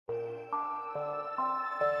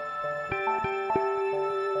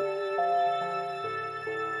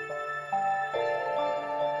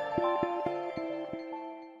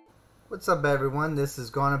What's up, everyone? This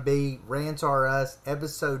is going to be Rants R Us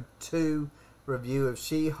Episode 2 review of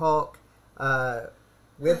She-Hulk.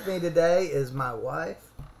 With me today is my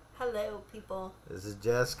wife. Hello, people. This is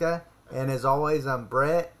Jessica. And as always, I'm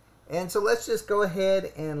Brett. And so let's just go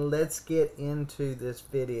ahead and let's get into this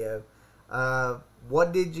video.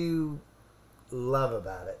 What did you love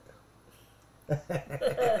about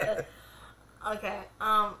it? Okay.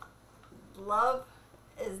 Love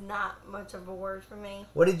is not much of a word for me.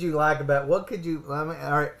 What did you like about? What could you? All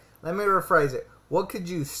right. Let me rephrase it. What could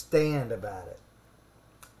you stand about it?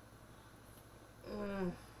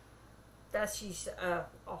 That she's a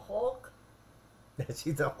Hulk. That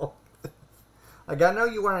she's a Hulk. Like, I know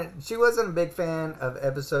you weren't. She wasn't a big fan of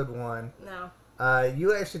episode 1. No.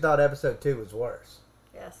 You actually thought episode 2 was worse.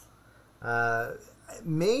 Yes.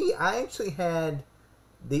 Me, I actually had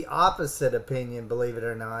the opposite opinion. Believe it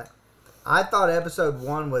or not. I thought episode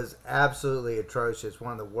 1 was absolutely atrocious.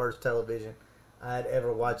 One of the worst television I'd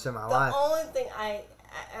ever watched in my life. The only thing I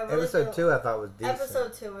really episode 2 I thought was decent.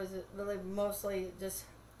 Episode 2 was really mostly just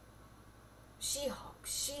She-Hulk.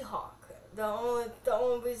 The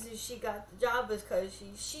only reason she got the job is because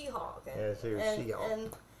she's She-Hulk. Yeah, she was She-Hulk.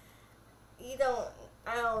 And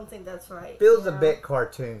I don't think that's right. Feels a bit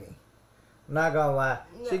cartoony. I'm not gonna lie.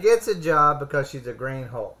 No. She gets a job because she's a Green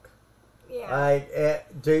Hulk. Yeah.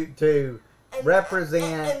 Like to represent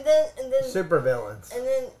and then supervillains. And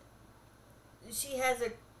then she has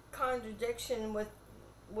a contradiction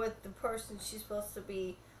with the person she's supposed to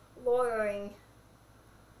be lawyering.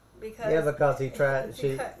 Because he tried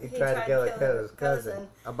to kill his cousin.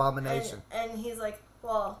 Abomination. And he's like,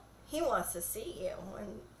 well, he wants to see you.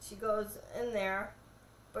 And she goes in there,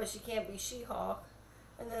 but she can't be She-Hulk.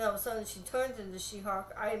 And then all of a sudden she turns into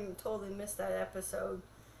She-Hulk. I totally missed that episode.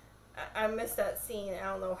 I missed that scene. I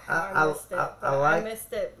don't know how I missed it. I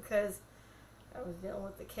missed it because I was dealing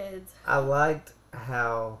with the kids. I liked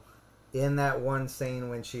how in that one scene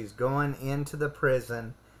when she's going into the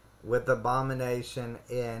prison with Abomination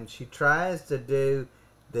and she tries to do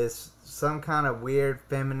some kind of weird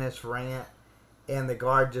feminist rant and the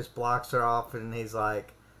guard just blocks her off and he's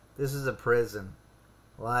like, this is a prison.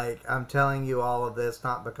 Like, I'm telling you all of this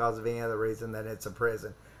not because of any other reason that it's a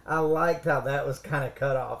prison. I liked how that was kind of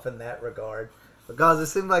cut off in that regard. Because it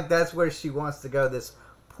seems like that's where she wants to go. This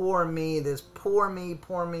poor me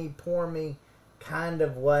kind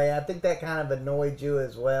of way. I think that kind of annoyed you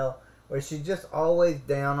as well. Where she's just always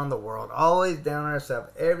down on the world. Always down on herself.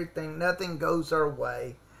 Nothing goes her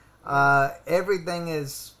way. Everything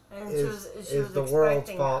is the world's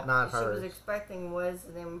fault, not hers. She was expecting, what is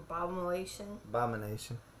the name? Abomination?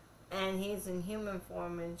 Abomination. And he's in human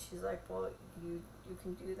form, and she's like, well, you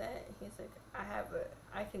can do that. And he's like, I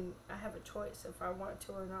have a choice if I want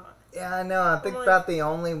to or not. Yeah, I know. I think about the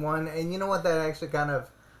only one, and you know what that actually kind of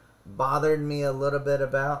bothered me a little bit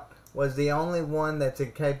about? Was the only one that's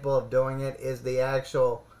incapable of doing it is the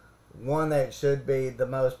actual one that should be the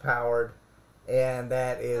most powered, and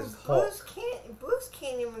that is Hulk. Bruce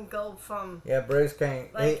can't even go from... Yeah, Bruce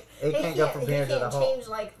can't. Like, he can't go from here to the Hulk. He can't change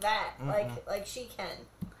like that, like she can.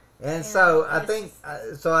 And so I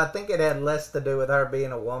think it had less to do with her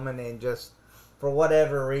being a woman and just for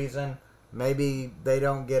whatever reason, maybe they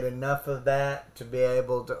don't get enough of that to be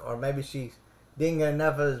able to, or maybe she didn't get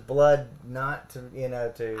enough of his blood not to, to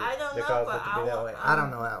cause it to be that way. I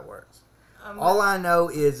don't know how it works. All I know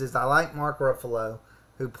is I like Mark Ruffalo,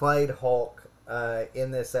 who played Hulk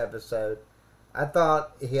in this episode. I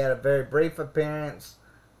thought he had a very brief appearance,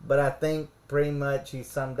 but I think pretty much he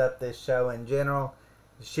summed up this show in general.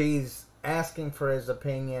 She's asking for his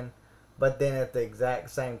opinion, but then at the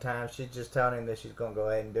exact same time, she's just telling him that she's going to go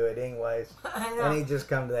ahead and do it anyways. And he just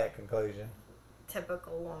come to that conclusion.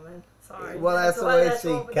 Typical woman. Sorry. Well, that's the way she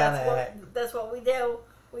kind of acts. That's what we do.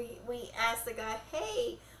 We ask the guy,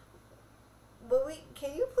 hey,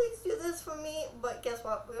 can you please do this for me? But guess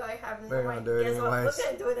what? We're going to do it anyways. We're going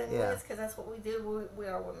to do it anyways because that's what we do. We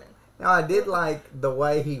are women. Now, I did like the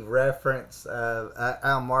way he referenced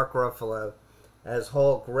Mark Ruffalo as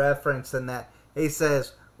Hulk, referencing that he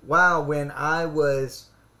says, wow, when last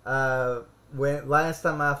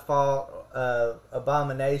time I fought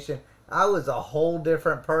Abomination, I was a whole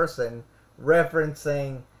different person,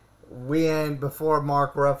 referencing before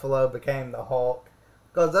Mark Ruffalo became the Hulk.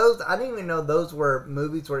 Because I didn't even know those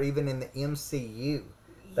movies were even in the MCU.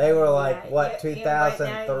 They were like, 2003?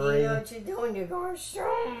 Right now, you know what you're doing. You're going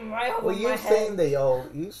right over my head.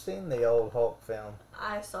 You've seen the old Hulk film.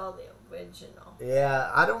 I saw the original. Yeah,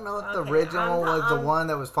 I don't know if the original was the one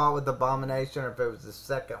that was fought with Abomination or if it was the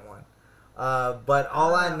second one. But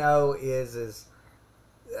all I know is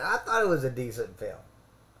I thought it was a decent film.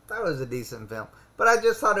 But I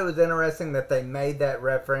just thought it was interesting that they made that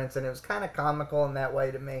reference, and it was kind of comical in that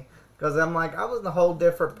way to me. Because I'm like, I was a whole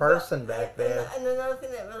different person back then. And another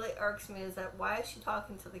thing that really irks me is that why is she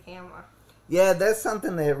talking to the camera? Yeah, that's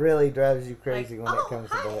something that really drives you crazy when it comes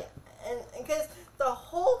to that. And because the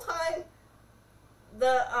whole time,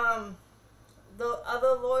 the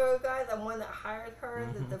other lawyer guy, the one that hired her,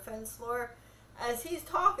 the defense lawyer, as he's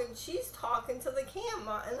talking, she's talking to the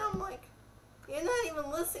camera, and I'm like, you're not even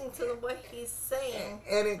listening to what he's saying.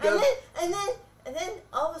 And it goes, and then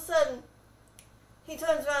all of a sudden, he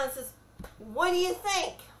turns around and says, "What do you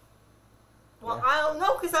think?" Well, yeah. I don't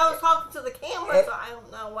know, because I was talking to the camera, so I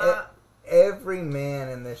don't know why. Every man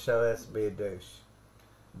in this show has to be a douche.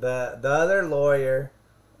 The other lawyer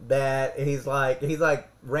that he's like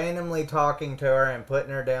randomly talking to her and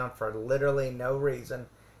putting her down for literally no reason,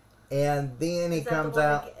 and then he comes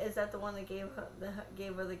out. Is that the one that gave her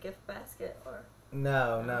the gift basket, or?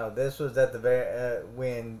 No. This was at the very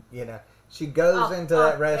when she goes into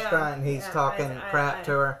that restaurant and he's talking crap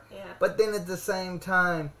to her. Yeah. But then at the same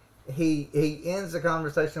time, he ends the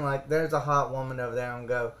conversation like, "There's a hot woman over there. I'm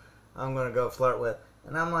gonna go flirt with."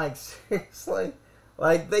 And I'm like, seriously?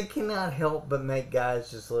 Like, they cannot help but make guys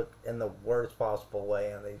just look in the worst possible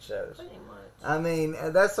way on these shows. Pretty much. I mean,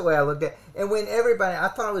 that's the way I looked at it. And when everybody, I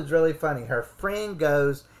thought it was really funny. Her friend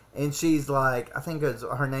goes and she's like, I think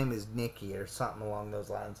her name is Nikki or something along those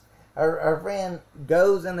lines. Her friend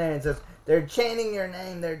goes in there and says, "They're chanting your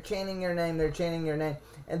name, they're chanting your name, they're chanting your name."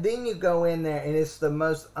 And then you go in there and it's the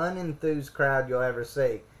most unenthused crowd you'll ever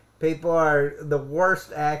see. People are the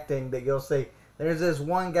worst acting that you'll see. There's this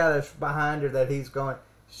one guy that's behind her that he's going,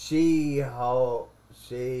 She-Hulk,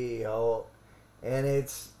 She-Hulk. And it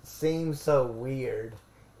seems so weird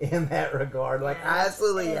in that regard. Like, I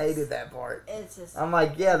absolutely hated that part. It's just, I'm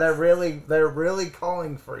like, yeah, they're really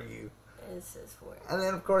calling for you. It's just weird. And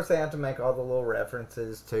then, of course, they have to make all the little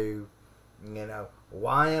references to,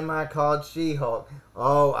 why am I called She-Hulk?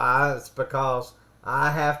 Oh, it's because I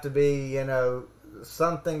have to be,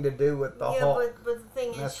 something to do with the Hulk. Yeah, but the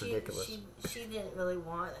thing is, ridiculous. She didn't really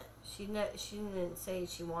want it. She didn't say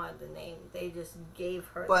she wanted the name. They just gave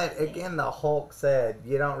her. But that again, name. the Hulk said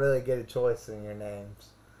you don't really get a choice in your names.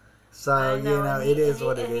 So it is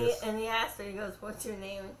what it is. And he asked her. He goes, "What's your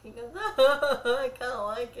name?" And he goes, "I kind of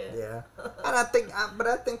like it." Yeah, and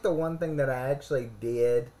I think the one thing that I actually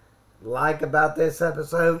did like about this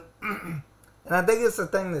episode, and I think it's the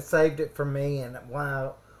thing that saved it for me, and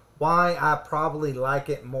why I probably like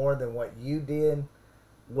it more than what you did,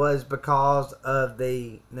 was because of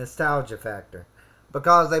the nostalgia factor.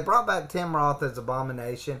 Because they brought back Tim Roth as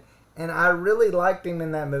Abomination, and I really liked him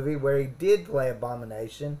in that movie where he did play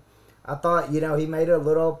Abomination. I thought, he made a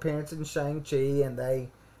little appearance in Shang-Chi, and they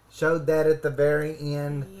showed that at the very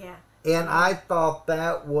end. Yeah. And I thought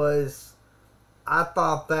that was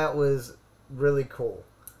really cool.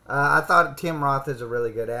 I thought Tim Roth is a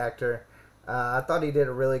really good actor. I thought he did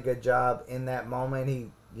a really good job in that moment. He,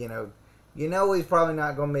 he's probably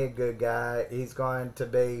not going to be a good guy. He's going to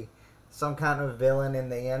be some kind of villain in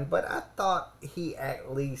the end. But I thought he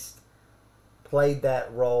at least played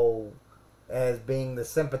that role as being the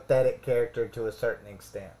sympathetic character to a certain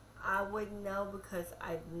extent. I wouldn't know because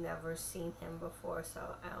I've never seen him before, so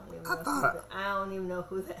I don't even know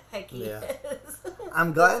who the heck he is.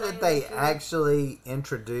 I'm glad that they actually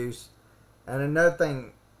introduced, and another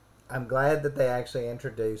thing, I'm glad that they actually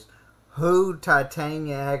introduced who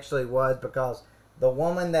Titania actually was, because the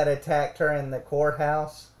woman that attacked her in the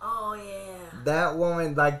courthouse. Oh, yeah. That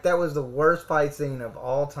woman, that was the worst fight scene of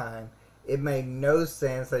all time. It made no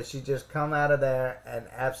sense that she just come out of there and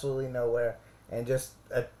absolutely nowhere and just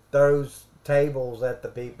throws tables at the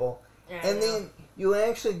people. Yeah, and then you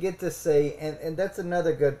actually get to see, and that's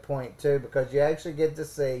another good point too, because you actually get to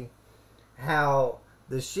see how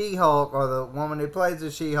the She-Hulk, or the woman who plays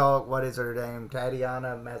the She-Hulk, what is her name?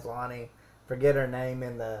 Tatiana Maslany. Forget her name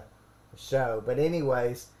in the show. But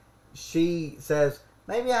anyways, she says,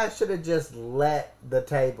 maybe I should have just let the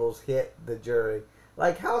tables hit the jury.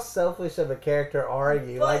 Like, how selfish of a character are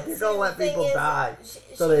you? But you're going to let people die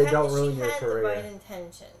so they don't ruin your career. She had the right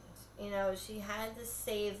intentions. She had to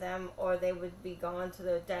save them or they would be gone to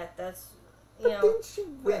their death. That's, But then she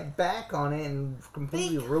went back on it and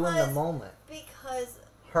completely ruined the moment. Because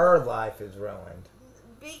her life is ruined.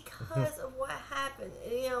 Because of what happened.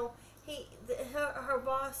 Her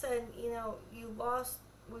boss said, we lost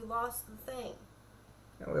the thing.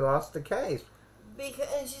 And we lost the case.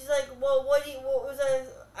 And she's like, well, what was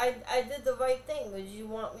I did the right thing. Did you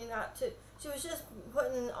want me not to? She was just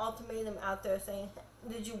putting an ultimatum out there saying,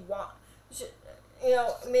 did you want,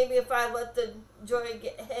 maybe if I let the jury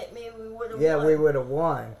get hit, maybe we would have won. Yeah, we would have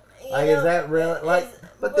won. Like, is that really like?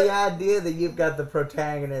 But the idea that you've got the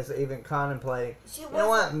protagonist even contemplating, you know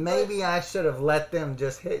what? Maybe I should have let them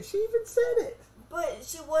just hit. She even said it. But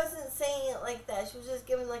she wasn't saying it like that. She was just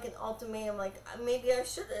giving like an ultimatum. Like maybe I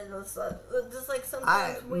should have. Just like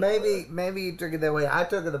sometimes. Maybe you took it that way. I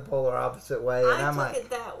took it the polar opposite way, and I'm like, I took it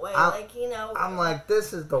that way. I'm like,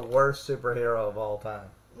 this is the worst superhero of all time.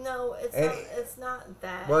 No, it's not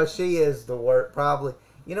that. Well, she is the worst. Probably.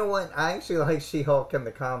 You know what? I actually like She-Hulk in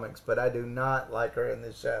the comics, but I do not like her in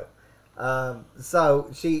this show.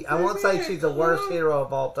 So I won't say she's the worst hero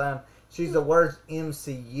of all time. She's the worst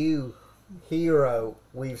MCU hero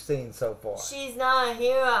we've seen so far. She's not a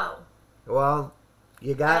hero. Well,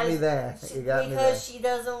 you got me there. Because she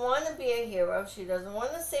doesn't want to be a hero. She doesn't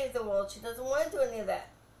want to save the world. She doesn't want to do any of that.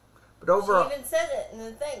 But overall, she even said it in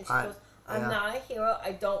the thing. She goes, I'm not a hero.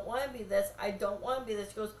 I don't want to be this. I don't want to be this.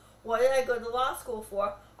 She goes, what did I go to law school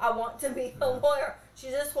for? I want to be a lawyer. She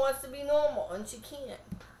just wants to be normal, and she can't.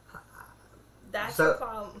 That's the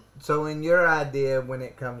problem. So in your idea, when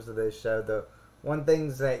it comes to this show, the one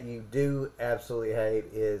things that you do absolutely hate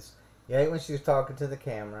is you hate when she's talking to the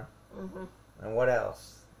camera. Mm-hmm. And what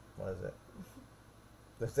else was it?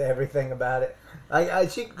 That's everything about it.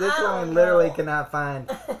 This woman literally cannot find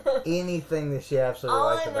anything that she absolutely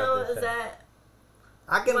likes about this show. All I know is that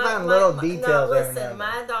I can find little details every now and then.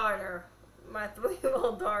 My daughter, my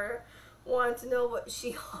 3-year-old daughter, wanted to know what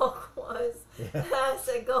She-Hulk was. Yeah. And I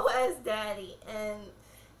said, go ask Daddy. And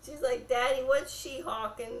she's like, Daddy, what's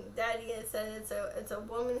She-Hulk? And Daddy said it's a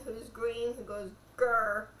woman who's green who goes,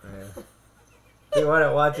 grr. Yeah. She wanted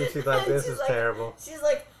to watch it. She's like, this is terrible. She's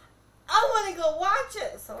like, I want to go watch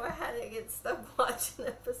it. So I had to get stuck watching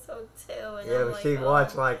episode 2. And yeah, but she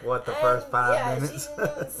watched the first 5 minutes. She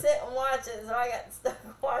didn't even sit and watch it, so I got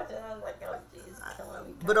stuck watching. I was like, oh, jeez, killing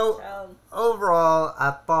me. But overall,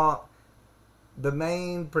 I thought the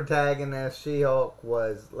main protagonist, She-Hulk,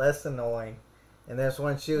 was less annoying. And this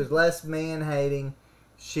one, she was less man-hating.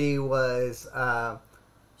 She was...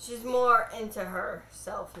 she's more into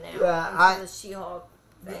herself now. Yeah, into the She-Hulk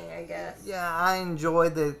thing, I guess. Yeah, I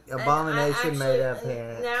enjoyed the Abomination made that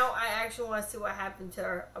appearance. Now I actually want to see what happened to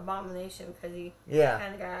her Abomination because he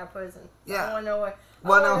kind of got out of prison. Yeah. I want to know what.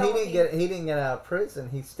 Well, no, he didn't get out of prison.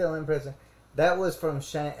 He's still in prison. That was from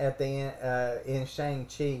at the end in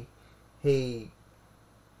Shang-Chi. He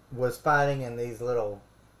was fighting in these little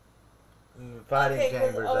fighting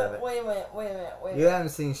chambers of it. Wait a minute. You haven't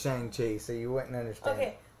seen Shang-Chi, so you wouldn't understand.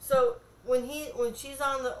 Okay, so when she's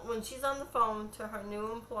on the phone to her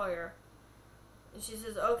new employer, and she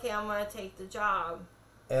says, "Okay, I'm gonna take the job,"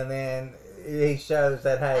 and then he shows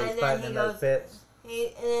that he's fighting in those pits.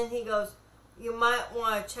 And then he goes, "You might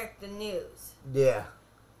want to check the news." Yeah.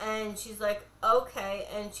 And she's like, "Okay,"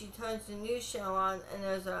 and she turns the news channel on, and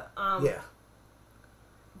there's a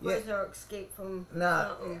prisoner escaped from.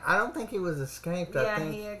 No, I don't think he was escaped. Yeah,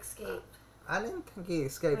 he escaped. I didn't think he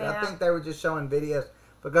escaped. Yeah. I think they were just showing videos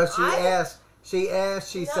because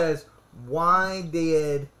she says, why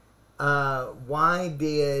did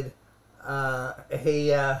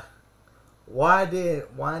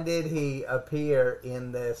he appear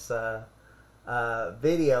in this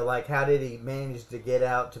video? Like, how did he manage to get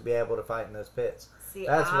out to be able to fight in those pits? See,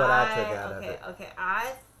 that's what I took out of it. Okay,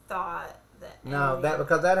 I thought that. No,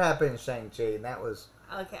 because that happened in Shang-Chi, and that was.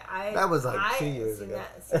 Okay, that was like 2 years ago.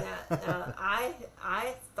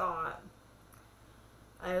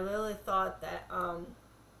 I literally thought that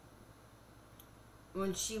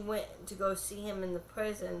when she went to go see him in the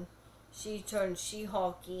prison, she turned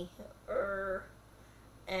She-Hulky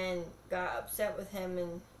and got upset with him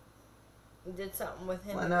and did something with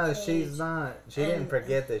him. Well, no, she's not. She didn't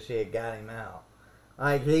forget that she had got him out.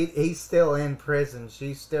 Like, he's still in prison.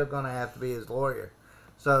 She's still going to have to be his lawyer.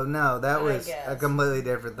 So, no, that was a completely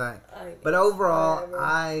different thing. But overall,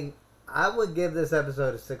 I would give this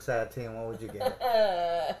episode a 6 out of 10. What would you give it?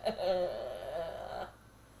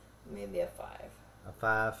 Maybe a 5. A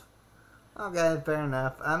 5? Okay, fair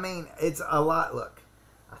enough. I mean, it's a lot. Look,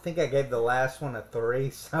 I think I gave the last one a 3,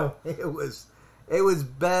 so it was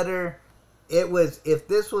better. If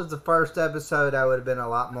this was the first episode, I would have been a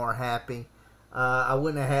lot more happy. I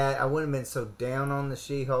wouldn't have been so down on the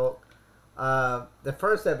She-Hulk. The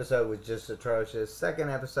first episode was just atrocious.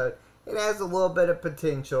 Second episode, it has a little bit of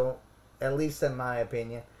potential, at least in my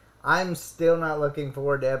opinion. I'm still not looking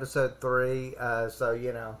forward to episode 3,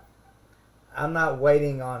 so, I'm not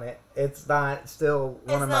waiting on it. It's not still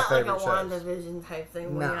one of my favorite shows. It's not like a WandaVision type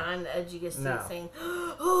thing where you're on the edge of your seat saying,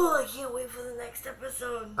 oh, I can't wait for the next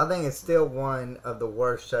episode. I think it's still one of the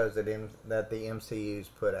worst shows that the MCU's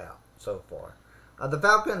put out so far. The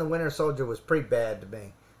Falcon and the Winter Soldier was pretty bad to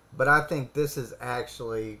me. But I think this is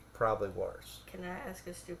actually probably worse. Can I ask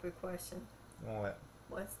a stupid question? What?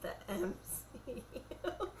 What's the MCU?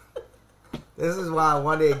 This is why I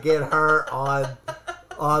wanted to get her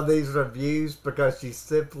on these reviews, because she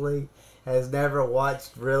simply has never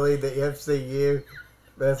watched really the MCU.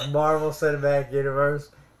 That's Marvel Cinematic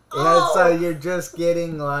Universe. And so you're just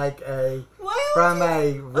getting like from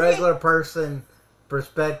a regular person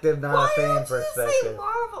perspective, not a fan perspective. Say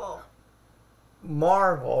Marvel?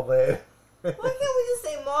 Marvel, then. Why can't we just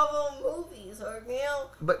say Marvel movies or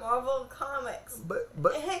Marvel comics?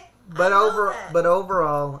 But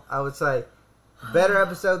overall, I would say better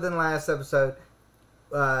episode than last episode.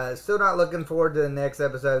 Still not looking forward to the next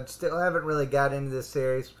episode. Still haven't really got into this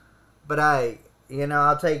series, but I'll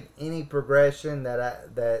take any progression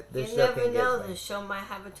that this show can give me. You never know. The show might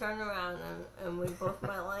have a turnaround, and we both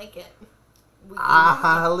might like it. I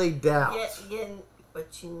highly doubt.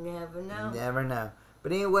 But you never know. Never know.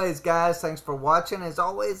 But anyways, guys, thanks for watching. As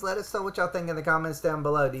always, let us know what y'all think in the comments down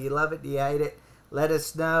below. Do you love it? Do you hate it? Let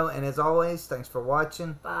us know. And as always, thanks for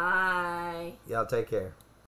watching. Bye. Y'all take care.